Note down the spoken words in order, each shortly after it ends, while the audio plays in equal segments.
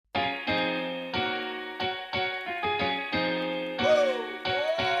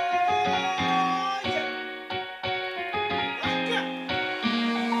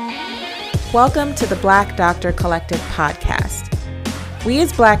Welcome to the Black Doctor Collective podcast. We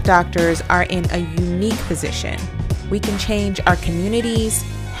as Black doctors are in a unique position. We can change our communities,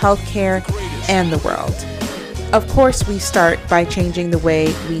 healthcare, and the world. Of course, we start by changing the way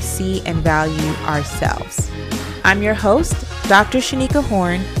we see and value ourselves. I'm your host, Dr. Shanika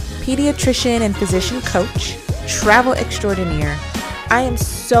Horn, pediatrician and physician coach, travel extraordinaire. I am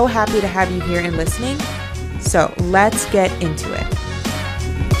so happy to have you here and listening. So let's get into it.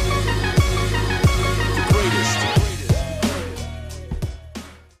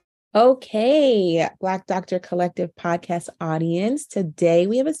 Okay, Black Doctor Collective podcast audience. Today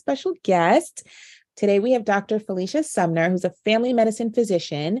we have a special guest. Today we have Dr. Felicia Sumner, who's a family medicine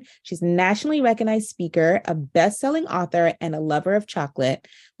physician. She's a nationally recognized speaker, a best-selling author, and a lover of chocolate.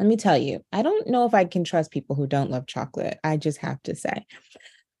 Let me tell you, I don't know if I can trust people who don't love chocolate. I just have to say.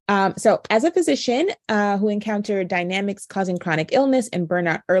 So as a physician who encountered dynamics causing chronic illness and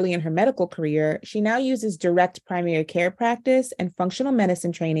burnout early in her medical career, she now uses direct primary care practice and functional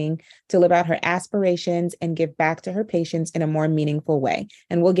medicine training to live out her aspirations and give back to her patients in a more meaningful way.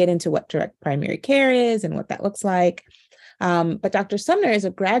 And we'll get into what direct primary care is and what that looks like. But Dr. Sumner is a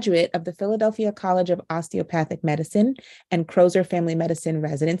graduate of the Philadelphia College of Osteopathic Medicine and Crozer Family Medicine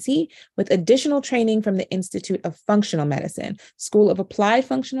residency, with additional training from the Institute of Functional Medicine, School of Applied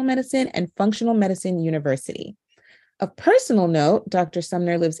Functional Medicine, and Functional Medicine University. Of personal note, Dr.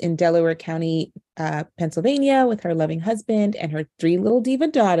 Sumner lives in Delaware County, Pennsylvania, with her loving husband and her 3 little diva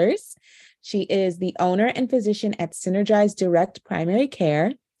daughters. She is the owner and physician at Synergize Direct Primary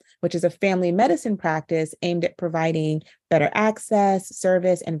Care, which is a family medicine practice aimed at providing better access,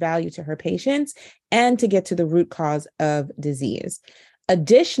 service, and value to her patients and to get to the root cause of disease.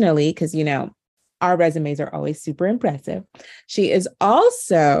 Additionally, because, our resumes are always super impressive, she is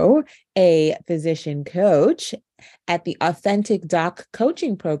also a physician coach at the Authentic Doc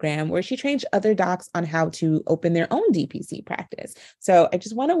Coaching Program, where she trains other docs on how to open their own DPC practice. So I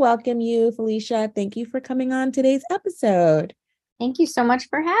just want to welcome you, Felicia. Thank you for coming on today's episode. Thank you so much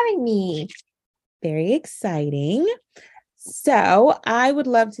for having me. Very exciting. So I would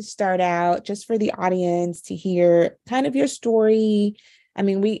love to start out just for the audience to hear kind of your story. I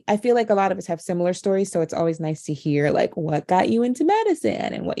mean, I feel like a lot of us have similar stories, so it's always nice to hear like what got you into medicine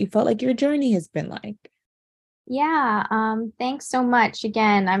and what you felt like your journey has been like. Yeah, thanks so much.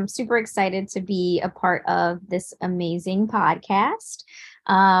 Again, I'm super excited to be a part of this amazing podcast.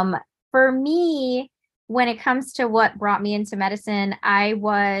 For me, when it comes to what brought me into medicine, I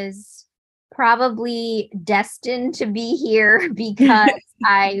was probably destined to be here because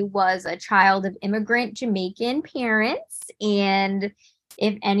I was a child of immigrant Jamaican parents. And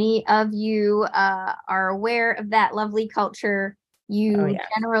if any of you are aware of that lovely culture, you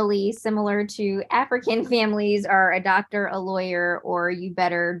generally, similar to African families, are a doctor, a lawyer, or you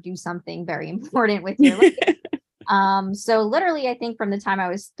better do something very important with your life. So literally, I think from the time I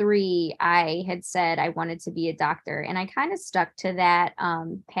was 3, I had said I wanted to be a doctor, and I kind of stuck to that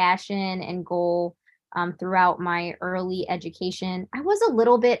passion and goal throughout my early education. I was a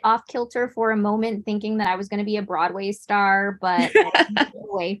little bit off kilter for a moment, thinking that I was going to be a Broadway star, but I moved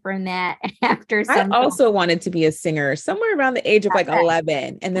away from that after some. I also wanted to be a singer somewhere around the age of like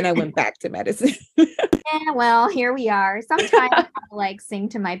 11, and then I went back to medicine. Yeah, well, here we are. Sometimes I'll like sing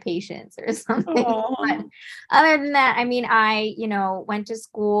to my patients or something. But other than that, I mean, I, went to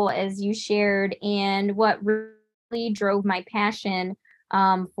school as you shared, and what really drove my passion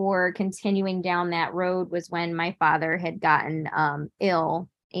for continuing down that road was when my father had gotten ill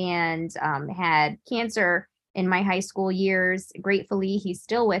and had cancer in my high school years. Gratefully, he's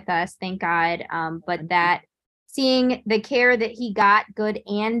still with us, thank God. But that seeing the care that he got, good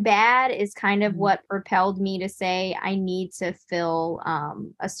and bad, is kind of what propelled me to say, I need to fill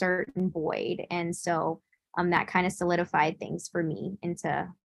a certain void. And so that kind of solidified things for me into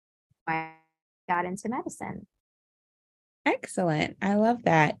why I got into medicine. Excellent. I love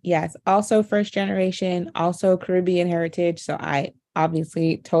that. Yes. Also first generation, also Caribbean heritage. So I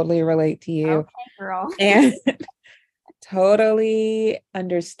obviously totally relate to you. Okay, girl. And totally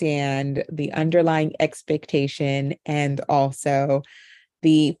understand the underlying expectation and also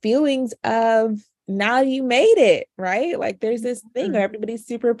the feelings of now you made it, right? Like there's this thing where everybody's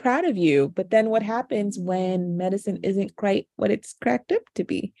super proud of you, but then what happens when medicine isn't quite what it's cracked up to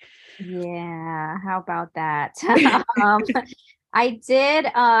be? Yeah, how about that? I did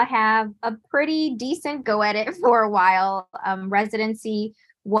have a pretty decent go at it for a while. Residency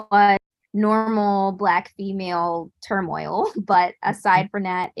was normal Black female turmoil, but aside from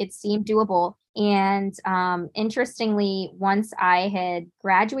that, it seemed doable. And interestingly, once I had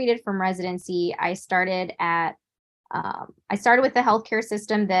graduated from residency, I started at I started with the healthcare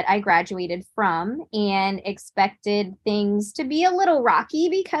system that I graduated from and expected things to be a little rocky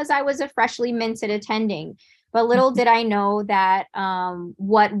because I was a freshly minted attending. But little did I know that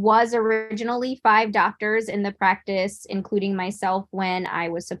what was originally 5 doctors in the practice, including myself when I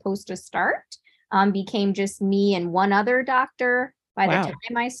was supposed to start, became just me and one other doctor by the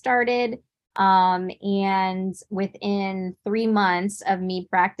time I started. And within 3 months of me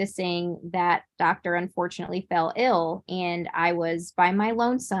practicing, that doctor unfortunately fell ill, and I was by my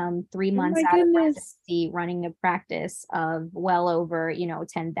lonesome 3 months out of residency running a practice of well over,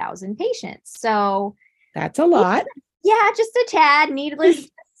 10,000 patients. So that's a lot. Yeah, just a tad. Needless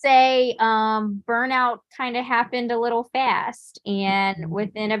to say, burnout kind of happened a little fast, and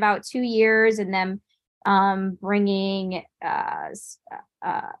within about 2 years, and then bringing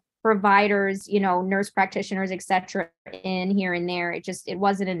providers, nurse practitioners, etc., in here and there, it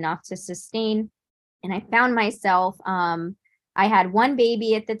wasn't enough to sustain. And I found myself, I had one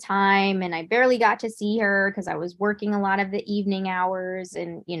baby at the time, and I barely got to see her because I was working a lot of the evening hours,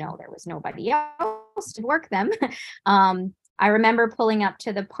 and there was nobody else to work them. I remember pulling up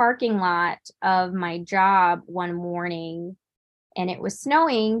to the parking lot of my job one morning, and it was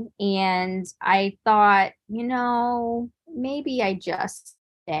snowing, and I thought, maybe I just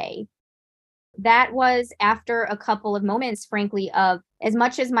stay. That was after a couple of moments, frankly, of as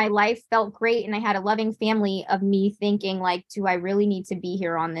much as my life felt great and I had a loving family, of me thinking, like, do I really need to be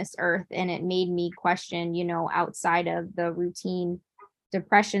here on this earth? And it made me question, outside of the routine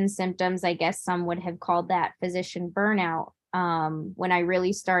depression symptoms, I guess some would have called that physician burnout, when I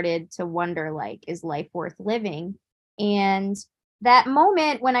really started to wonder, like, is life worth living? And that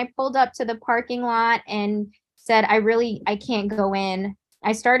moment when I pulled up to the parking lot and said, I can't go in,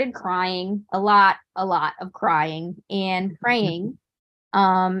 I started crying, a lot of crying and praying,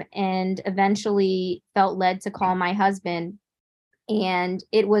 and eventually felt led to call my husband. And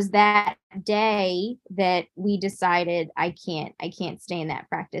it was that day that we decided I can't stay in that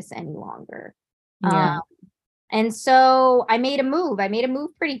practice any longer. Yeah. And so I made a move.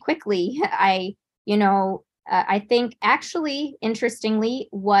 Pretty quickly. I think, actually, interestingly,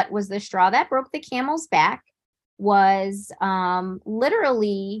 what was the straw that broke the camel's back was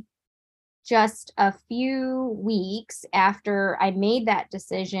literally just a few weeks after I made that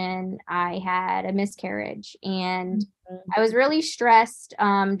decision, I had a miscarriage, and I was really stressed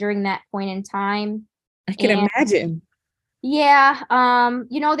during that point in time. I can imagine. Yeah.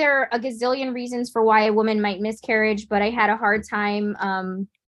 There are a gazillion reasons for why a woman might miscarriage, but I had a hard time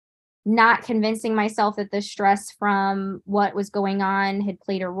not convincing myself that the stress from what was going on had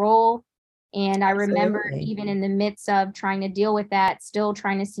played a role. And I remember, even in the midst of trying to deal with that, still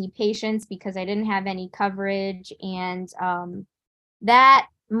trying to see patients because I didn't have any coverage. And that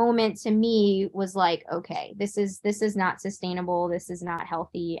moment to me was like, okay, this is not sustainable. This is not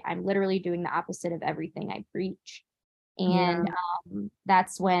healthy. I'm literally doing the opposite of everything I preach. And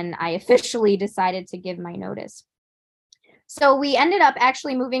that's when I officially decided to give my notice. So we ended up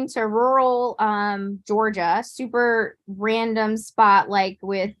actually moving to rural Georgia, super random spot, like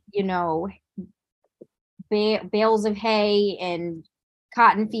with, bales of hay and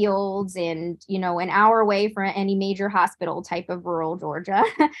cotton fields, and an hour away from any major hospital type of rural Georgia.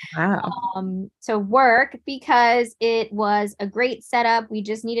 Wow. To work, because it was a great setup. We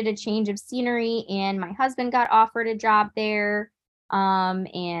just needed a change of scenery, and my husband got offered a job there,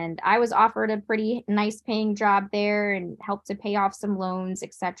 and I was offered a pretty nice paying job there and helped to pay off some loans,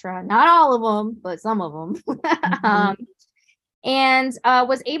 etc. Not all of them, but some of them. And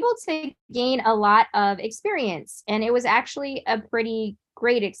was able to gain a lot of experience. And it was actually a pretty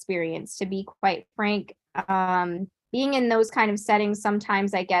great experience, to be quite frank. Being in those kind of settings,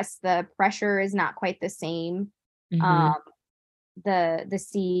 sometimes I guess the pressure is not quite the same. The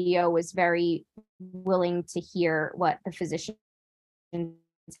CEO was very willing to hear what the physicians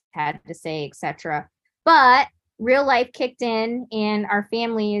had to say, etc. But real life kicked in, and our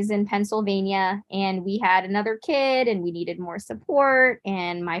family is in Pennsylvania, and we had another kid, and we needed more support,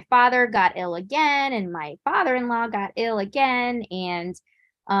 and my father got ill again, and my father-in-law got ill again, and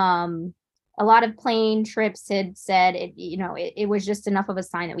a lot of plane trips had said it was just enough of a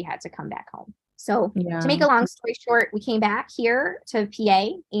sign that we had to come back home. So to make a long story short, we came back here to PA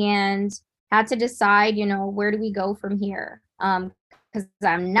and had to decide, where do we go from here? Because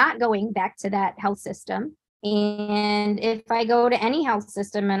I'm not going back to that health system. And if I go to any health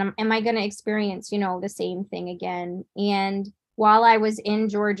system, and am I going to experience, the same thing again? And while I was in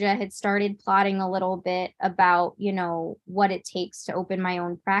Georgia, had started plotting a little bit about, what it takes to open my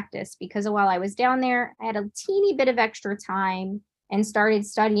own practice, because while I was down there, I had a teeny bit of extra time and started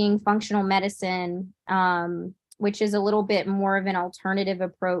studying functional medicine, which is a little bit more of an alternative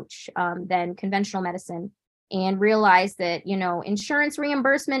approach than conventional medicine, and realized that, insurance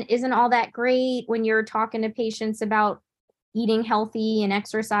reimbursement isn't all that great when you're talking to patients about eating healthy and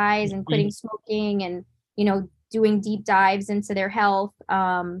exercise and quitting smoking and, doing deep dives into their health.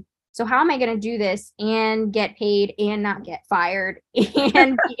 So how am I going to do this and get paid and not get fired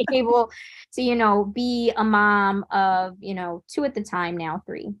and be able to, be a mom of, 2 at the time, now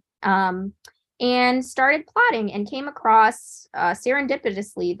 3, and started plotting and came across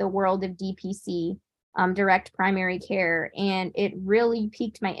serendipitously the world of DPC, direct primary care. And it really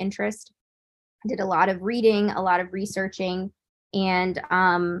piqued my interest. I did a lot of reading, a lot of researching, and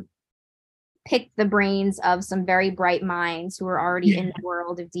picked the brains of some very bright minds who are already in the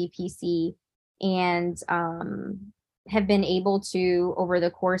world of DPC, and have been able to, over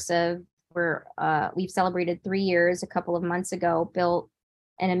the course of we've celebrated 3 years a couple of months ago, built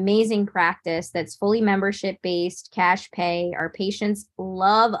an amazing practice that's fully membership based, cash pay. Our patients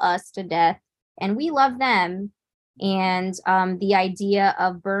love us to death and we love them. And the idea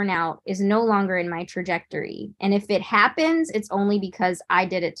of burnout is no longer in my trajectory. And if it happens, it's only because I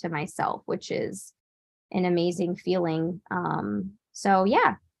did it to myself, which is an amazing feeling. So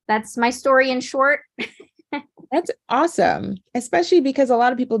yeah, that's my story in short. That's awesome, especially because a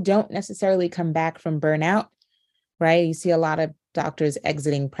lot of people don't necessarily come back from burnout, right? You see a lot of doctors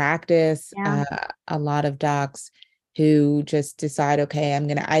exiting practice, a lot of docs who just decide, okay, I'm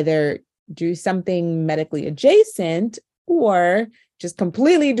going to either do something medically adjacent or just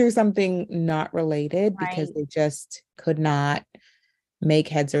completely do something not related because they just could not make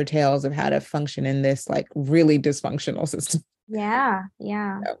heads or tails of how to function in this like really dysfunctional system. Yeah.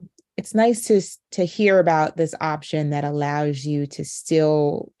 So it's nice to hear about this option that allows you to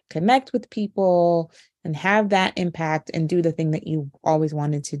still connect with people and have that impact and do the thing that you always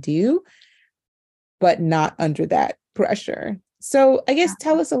wanted to do, but not under that pressure. So I guess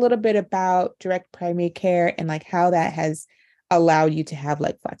tell us a little bit about direct primary care and like how that has allowed you to have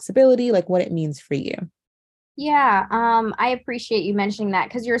like flexibility, like what it means for you. Yeah, I appreciate you mentioning that,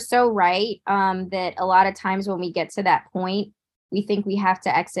 because you're so right, that a lot of times when we get to that point, we think we have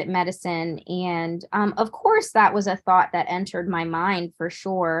to exit medicine. And of course, that was a thought that entered my mind for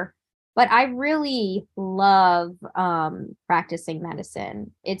sure. But I really love practicing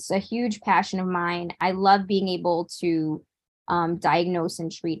medicine. It's a huge passion of mine. I love being able to diagnose and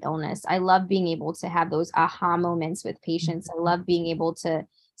treat illness. I love being able to have those aha moments with patients. I love being able to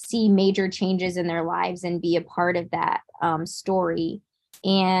see major changes in their lives and be a part of that story.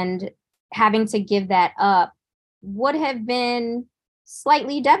 And having to give that up would have been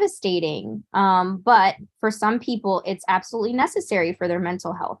slightly devastating. But for some people, it's absolutely necessary for their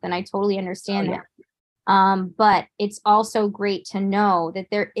mental health. And I totally understand that. But it's also great to know that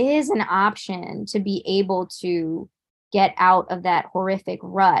there is an option to be able to get out of that horrific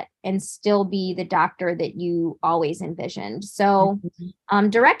rut and still be the doctor that you always envisioned. So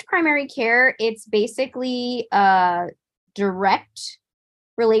direct primary care, it's basically a direct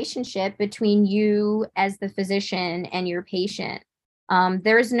relationship between you as the physician and your patient.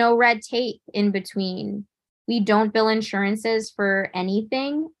 There's no red tape in between. We don't bill insurances for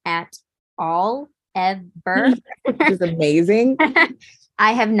anything at all, ever. Which is amazing.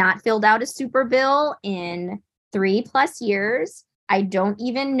 I have not filled out a super bill in 3+ years. I don't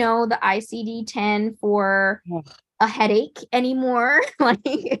even know the ICD-10 for a headache anymore.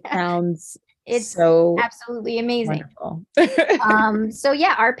 Sounds it's so absolutely amazing. Wonderful. So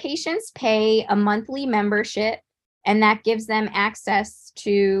yeah, our patients pay a monthly membership, and that gives them access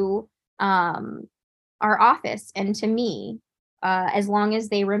to our office and to me, as long as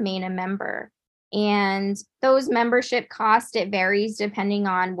they remain a member. And those membership costs, it varies depending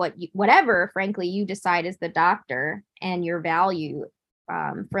on whatever, frankly, you decide as the doctor and your value,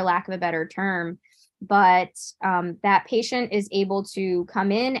 for lack of a better term. But that patient is able to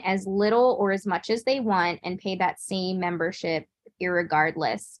come in as little or as much as they want and pay that same membership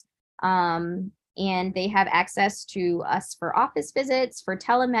irregardless. And they have access to us for office visits, for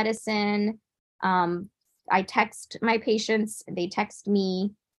telemedicine. I text my patients, they text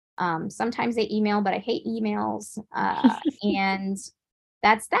me. Sometimes they email, but I hate emails. And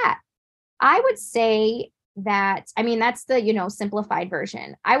that's that. I would say that, that's the, simplified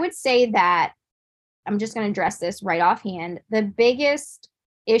version. I would say that I'm just going to address this right offhand. The biggest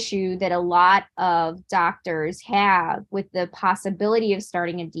issue that a lot of doctors have with the possibility of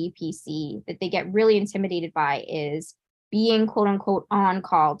starting a DPC that they get really intimidated by is being quote unquote on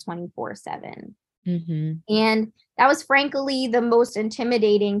call 24/7. And that was frankly the most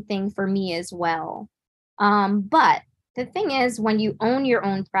intimidating thing for me as well. But the thing is, when you own your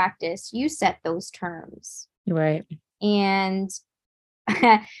own practice, you set those terms. Right. And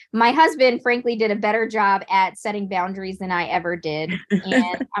my husband, frankly, did a better job at setting boundaries than I ever did.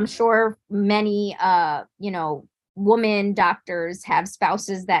 And I'm sure many, woman doctors have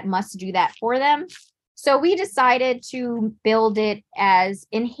spouses that must do that for them. So we decided to build it as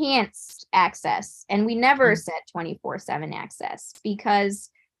enhanced access. And we never said 24/7 access, because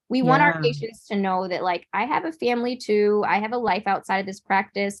we want our patients to know that, like, I have a family too. I have a life outside of this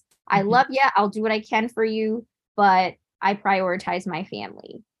practice. I love you. I'll do what I can for you, but I prioritize my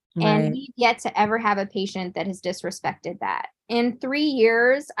family. And Right. we've yet to ever have a patient that has disrespected that. In 3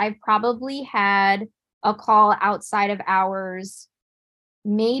 years, I've probably had a call outside of hours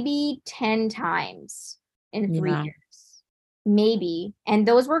maybe 10 times in 3 years, maybe. And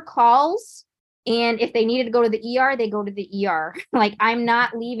those were calls. And if they needed to go to the ER, they go to the ER. Like, I'm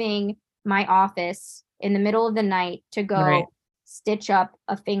not leaving my office in the middle of the night to go stitch up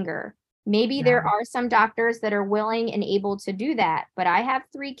a finger. Maybe there are some doctors that are willing and able to do that, but I have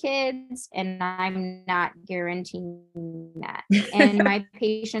 3 kids and I'm not guaranteeing that. And my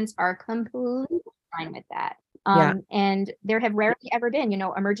patients are completely fine with that. And there have rarely ever been,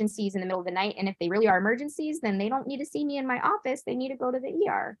 emergencies in the middle of the night. And if they really are emergencies, then they don't need to see me in my office. They need to go to the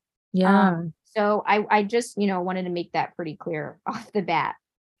ER. So I just, wanted to make that pretty clear off the bat.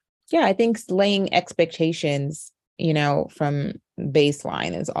 Yeah, I think laying expectations, from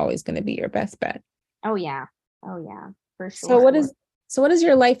baseline is always going to be your best bet. Oh yeah, for sure. So what does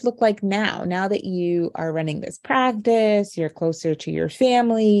your life look like now that you are running this practice, you're closer to your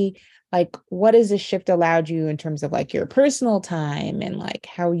family? Like, what has this shift allowed you in terms of like your personal time and like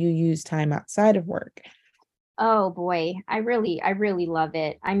how you use time outside of work? Oh boy, I really love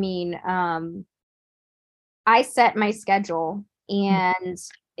it. I mean, I set my schedule, and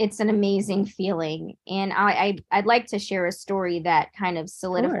it's an amazing feeling. And I'd like to share a story that kind of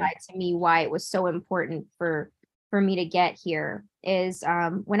solidified to me why it was so important for me to get here. Is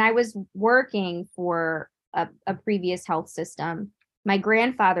when I was working for a previous health system, my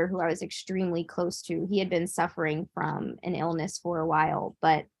grandfather, who I was extremely close to, he had been suffering from an illness for a while,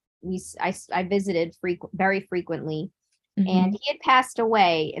 but I visited very frequently. And he had passed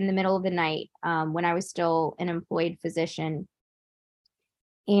away in the middle of the night when I was still an employed physician.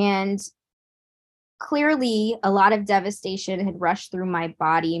 And clearly, a lot of devastation had rushed through my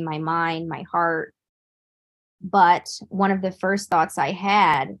body, my mind, my heart. But one of the first thoughts I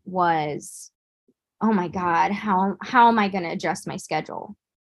had was, oh my God, how am I going to adjust my schedule?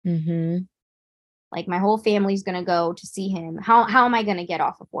 Like, my whole family's going to go to see him. How am I going to get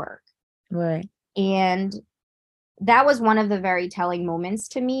off of work? Right. And that was one of the very telling moments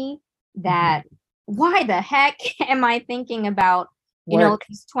to me, that why the heck am I thinking about,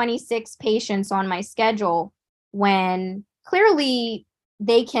 these 26 patients on my schedule, when clearly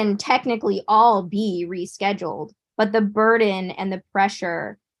they can technically all be rescheduled, but the burden and the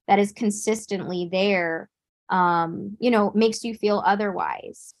pressure that is consistently there, makes you feel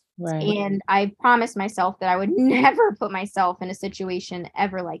otherwise. Right. And I promised myself that I would never put myself in a situation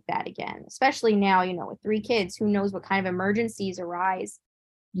ever like that again, especially now, with 3 kids, who knows what kind of emergencies arise.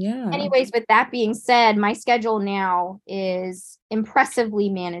 Yeah. Anyways, with that being said, my schedule now is impressively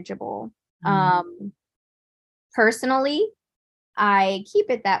manageable. Personally, I keep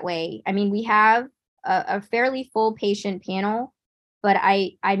it that way. I mean, we have a fairly full patient panel, but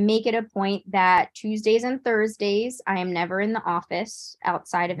I make it a point that Tuesdays and Thursdays, I am never in the office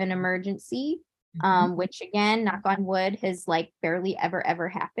outside of an emergency, which, again, knock on wood, has like barely ever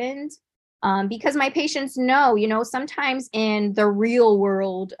happened. Because my patients know, sometimes in the real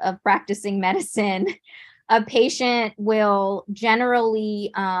world of practicing medicine, a patient will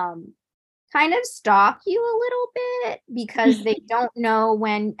generally kind of stalk you a little bit, because they don't know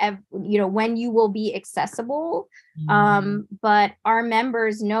when you will be accessible. But our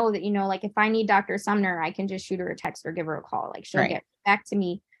members know that, like, if I need Dr. Sumner, I can just shoot her a text or give her a call. Like, she'll get back to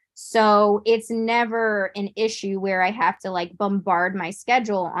me. So it's never an issue where I have to like bombard my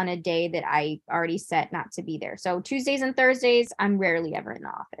schedule on a day that I already set not to be there. So Tuesdays and Thursdays, I'm rarely ever in the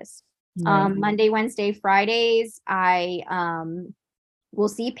office. Monday, Wednesday, Fridays, I will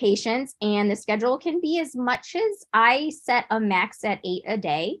see patients, and the schedule can be as much as I set a max at 8 a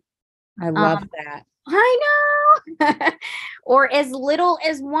day. I love that. I know. Or as little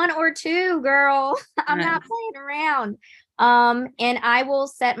as 1 or 2, girl. I'm not playing around. And I will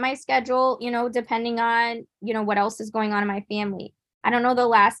set my schedule, depending on, what else is going on in my family. I don't know the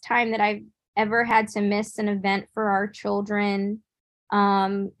last time that I've ever had to miss an event for our children.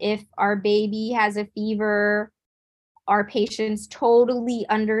 If our baby has a fever, our patients totally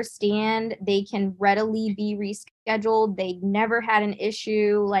understand. They can readily be rescheduled. They never had an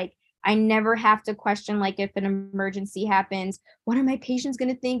issue. Like, I never have to question, like, if an emergency happens, what are my patients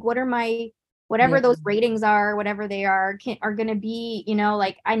going to think? What are my, whatever Yeah. those ratings are, whatever they are going to be,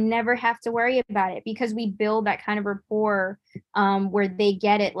 like, I never have to worry about it because we build that kind of rapport, where they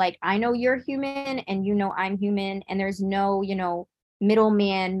get it. Like, I know you're human and I'm human, and there's no,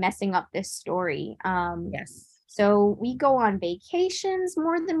 middleman messing up this story. Yes. So we go on vacations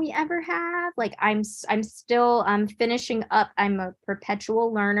more than we ever have. Like, I'm still finishing up. I'm a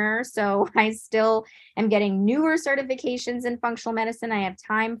perpetual learner, so I still am getting newer certifications in functional medicine. I have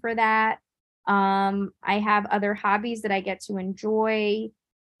time for that. I have other hobbies that I get to enjoy,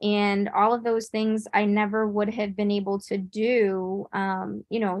 and all of those things I never would have been able to do,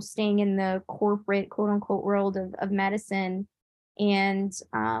 staying in the corporate, quote unquote, world of medicine. And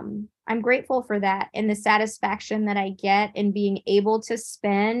I'm grateful for that and the satisfaction that I get in being able to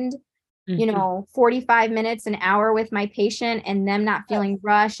spend, 45 minutes, an hour with my patient, and them not feeling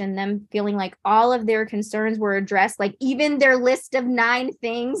rushed, and them feeling like all of their concerns were addressed, like even their list of 9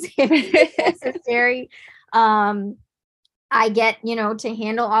 things if necessary. I get, to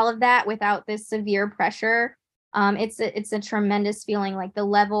handle all of that without this severe pressure. It's a tremendous feeling. Like, the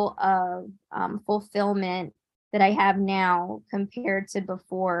level of fulfillment that I have now compared to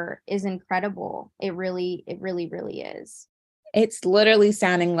before is incredible. It really, really is. It's literally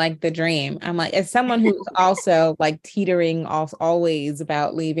sounding like the dream. I'm like, as someone who's also like teetering off always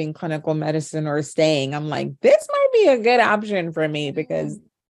about leaving clinical medicine or staying, I'm like, this might be a good option for me because,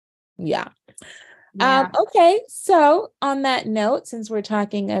 yeah. Okay. So on that note, since we're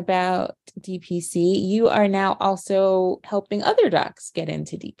talking about DPC, you are now also helping other docs get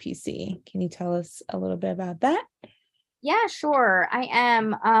into DPC. Can you tell us a little bit about that? Yeah, sure. I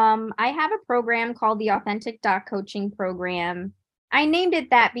am. I have a program called the Authentic Doc Coaching Program. I named it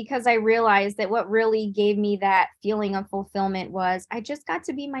that because I realized that what really gave me that feeling of fulfillment was I just got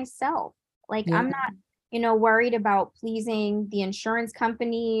to be myself. Like, Yeah. I'm not, worried about pleasing the insurance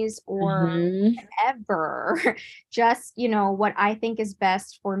companies or Mhm. whatever. Just, what I think is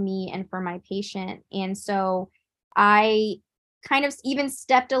best for me and for my patient. And so I kind of even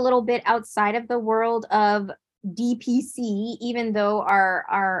stepped a little bit outside of the world of DPC, even though our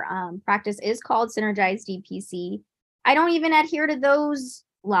practice is called Synergized DPC. I don't even adhere to those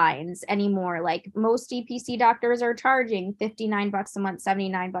lines anymore. Like, most DPC doctors are charging $59 a month,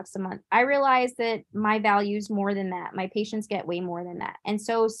 $79 a month. I realize that my value is more than that. My patients get way more than that. And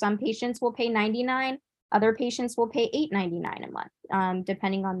so some patients will pay $99, other patients will pay $8.99 a month,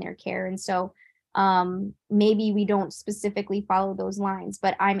 depending on their care. And so maybe we don't specifically follow those lines,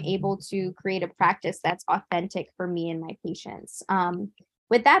 but I'm able to create a practice that's authentic for me and my patients.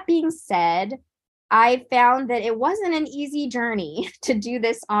 With that being said, I found that it wasn't an easy journey to do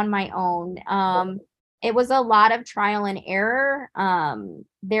this on my own. It was a lot of trial and error.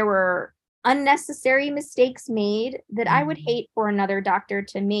 There were unnecessary mistakes made that I would hate for another doctor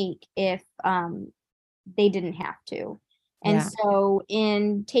to make if they didn't have to. And Yeah. so,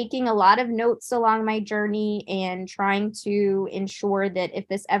 in taking a lot of notes along my journey and trying to ensure that if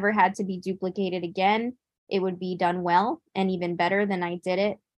this ever had to be duplicated again, it would be done well and even better than I did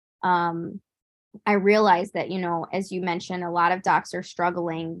it. I realized that, as you mentioned, a lot of docs are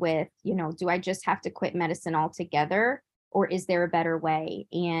struggling with, do I just have to quit medicine altogether, or is there a better way?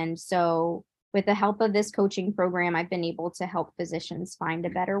 And so, with the help of this coaching program, I've been able to help physicians find a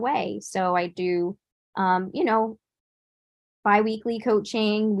better way. So I do, bi-weekly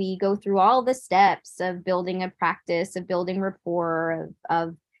coaching. We go through all the steps of building a practice, of building rapport,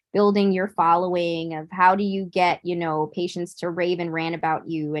 of building your following, of how do you get, patients to rave and rant about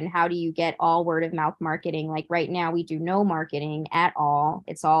you, and how do you get all word of mouth marketing. Like, right now, we do no marketing at all.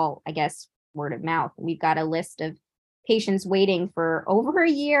 It's all, I guess, word of mouth. We've got a list of patients waiting for over a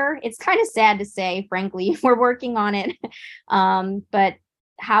year. It's kind of sad to say, frankly. We're working on it. But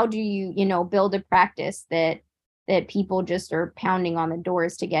how do you, build a practice that people just are pounding on the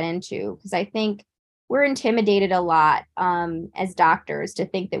doors to get into? Because I think we're intimidated a lot, as doctors, to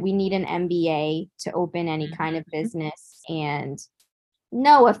think that we need an MBA to open any kind of business. And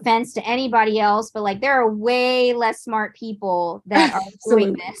no offense to anybody else, but like, there are way less smart people that are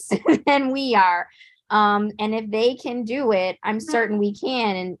doing this than we are. And if they can do it, I'm certain we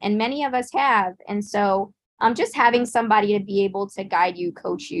can. And many of us have. And so just having somebody to be able to guide you,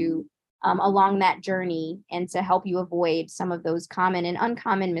 coach you, along that journey, and to help you avoid some of those common and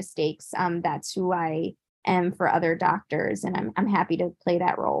uncommon mistakes. That's who I am for other doctors, and I'm happy to play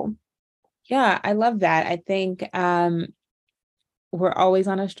that role. Yeah, I love that. I think we're always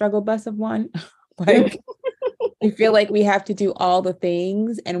on a struggle bus of one. Like, we feel like we have to do all the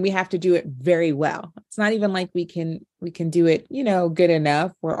things and we have to do it very well. it's not even like we can do it, good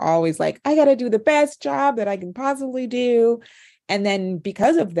enough. We're always like, I got to do the best job that I can possibly do. And then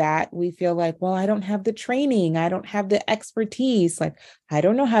because of that, we feel like, well, I don't have the training. I don't have the expertise. Like, I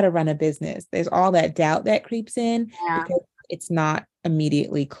don't know how to run a business. There's all that doubt that creeps in because it's not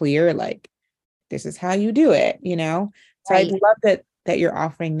immediately clear, like, this is how you do it, So Right. I'd love that you're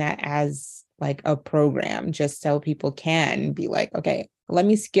offering that as like a program, just so people can be like, okay, let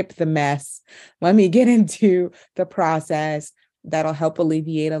me skip the mess. Let me get into the process. That'll help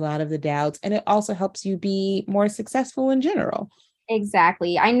alleviate a lot of the doubts. And it also helps you be more successful in general.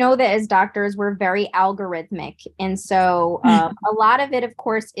 Exactly. I know that as doctors, we're very algorithmic. And so a lot of it, of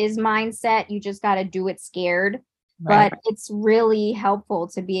course, is mindset. You just got to do it scared. Right. But it's really helpful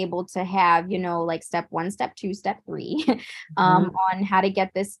to be able to have, like step 1, step 2, step 3 on how to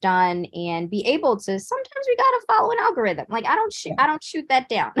get this done and be able to, sometimes we got to follow an algorithm. Like I don't shoot that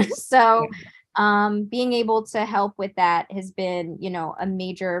down. So being able to help with that has been, a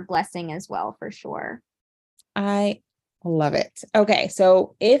major blessing as well, for sure. I love it. Okay.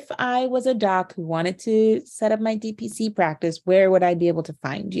 So if I was a doc who wanted to set up my DPC practice, where would I be able to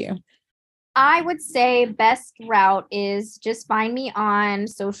find you? I would say best route is just find me on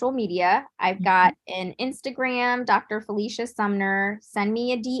social media. I've got an Instagram, Dr. Felicia Sumner. Send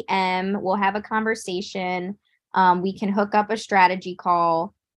me a DM. We'll have a conversation. We can hook up a strategy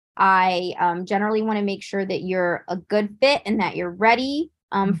call. I generally want to make sure that you're a good fit and that you're ready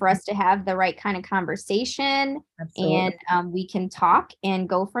for us to have the right kind of conversation. Absolutely. And we can talk and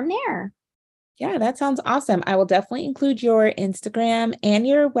go from there. Yeah, that sounds awesome. I will definitely include your Instagram and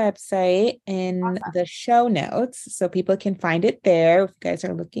your website in the show notes so people can find it there. If you guys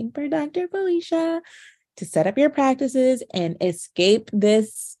are looking for Dr. Felicia to set up your practices and escape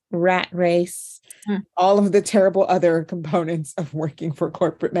this rat race, all of the terrible other components of working for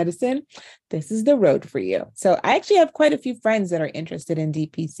corporate medicine, this is the road for you. So I actually have quite a few friends that are interested in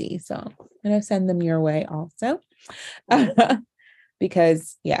DPC. So I'm going to send them your way also.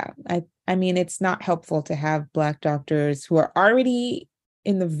 Because I mean, it's not helpful to have Black doctors who are already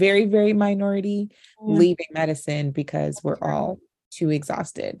in the very, very minority leaving medicine because we're all too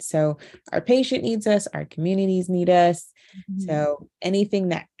exhausted. So our patient needs us, our communities need us. So anything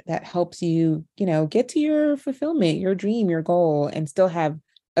that helps you, get to your fulfillment, your dream, your goal, and still have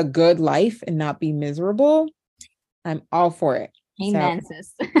a good life and not be miserable, I'm all for it. Amen,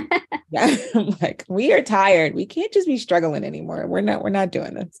 sis. Yeah, I'm like, we are tired. We can't just be struggling anymore. We're not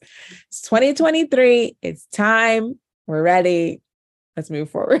doing this. It's 2023. It's time. We're ready. Let's move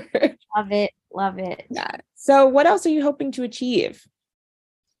forward. Love it. Love it. Yeah. So what else are you hoping to achieve?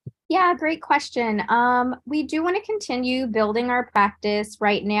 Yeah, great question. We do want to continue building our practice.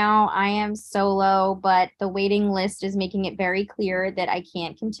 Right now, I am solo, but the waiting list is making it very clear that I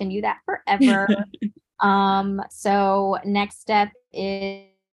can't continue that forever. So next step is,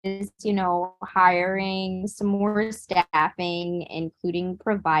 hiring some more staffing, including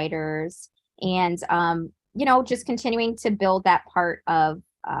providers, and, just continuing to build that part of,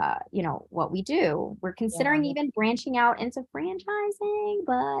 what we do. We're considering even branching out into franchising,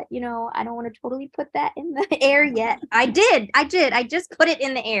 but, I don't want to totally put that in the air yet. I did. I just put it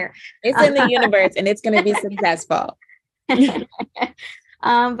in the air. It's in the universe and it's going to be successful.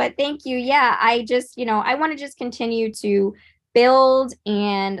 But thank you. Yeah, I just, I want to just continue to build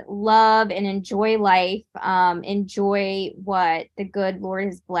and love and enjoy life, enjoy what the good Lord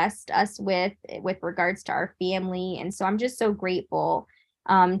has blessed us with regards to our family. And so I'm just so grateful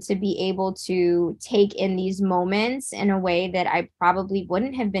to be able to take in these moments in a way that I probably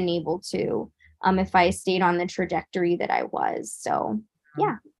wouldn't have been able to if I stayed on the trajectory that I was. So,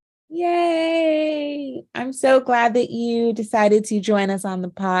 yeah. Yay. I'm so glad that you decided to join us on the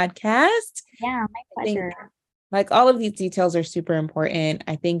podcast. Yeah, my pleasure. Like all of these details are super important.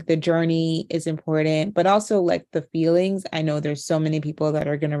 I think the journey is important, but also like the feelings. I know there's so many people that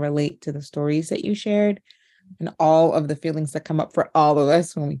are going to relate to the stories that you shared and all of the feelings that come up for all of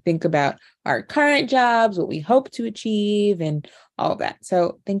us when we think about our current jobs, what we hope to achieve, and all of that.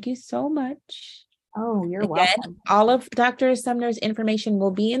 So thank you so much. Oh, you're welcome. All of Dr. Sumner's information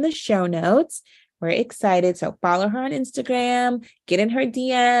will be in the show notes. We're excited. So follow her on Instagram, get in her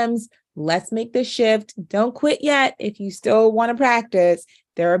DMs. Let's make this shift. Don't quit yet. If you still want to practice,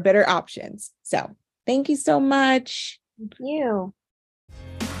 there are better options. So thank you so much. Thank you.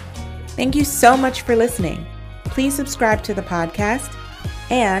 Thank you so much for listening. Please subscribe to the podcast.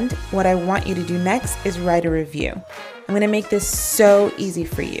 And what I want you to do next is write a review. I'm going to make this so easy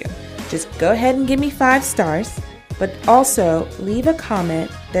for you. Just go ahead and give me 5 stars, but also leave a comment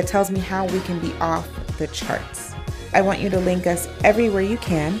that tells me how we can be off the charts. I want you to link us everywhere you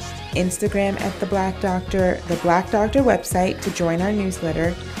can. Instagram at The Black Doctor, the Black Doctor website to join our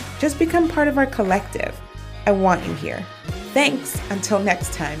newsletter. Just become part of our collective. I want you here. Thanks. Until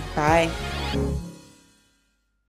next time. Bye.